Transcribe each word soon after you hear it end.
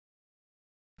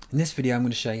In this video I'm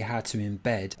going to show you how to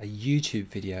embed a YouTube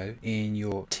video in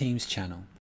your Teams channel.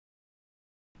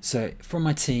 So from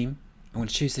my team, I'm going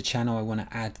to choose the channel I want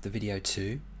to add the video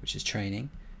to, which is training.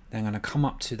 Then I'm going to come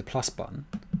up to the plus button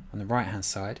on the right hand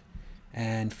side,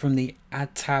 and from the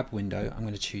add tab window I'm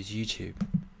going to choose YouTube.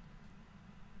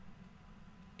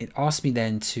 It asks me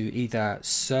then to either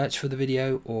search for the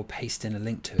video or paste in a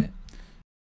link to it.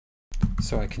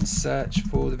 So I can search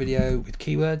for the video with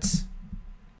keywords,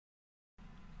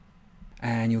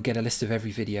 and you'll get a list of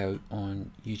every video on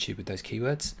YouTube with those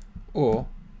keywords, or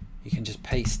you can just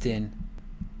paste in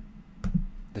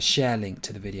the share link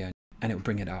to the video and it will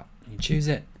bring it up. You choose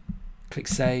it, click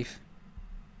save,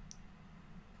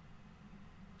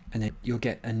 and then you'll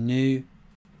get a new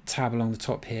tab along the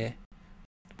top here,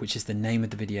 which is the name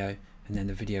of the video, and then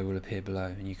the video will appear below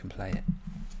and you can play it.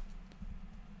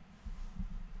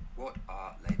 What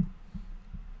are labels?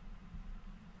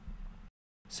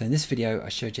 So in this video I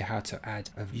showed you how to add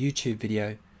a YouTube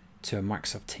video to a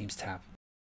Microsoft Teams tab.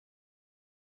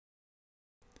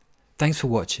 Thanks for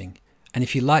watching, and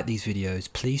if you like these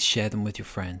videos, please share them with your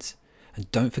friends, and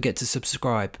don't forget to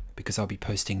subscribe because I'll be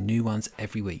posting new ones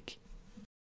every week.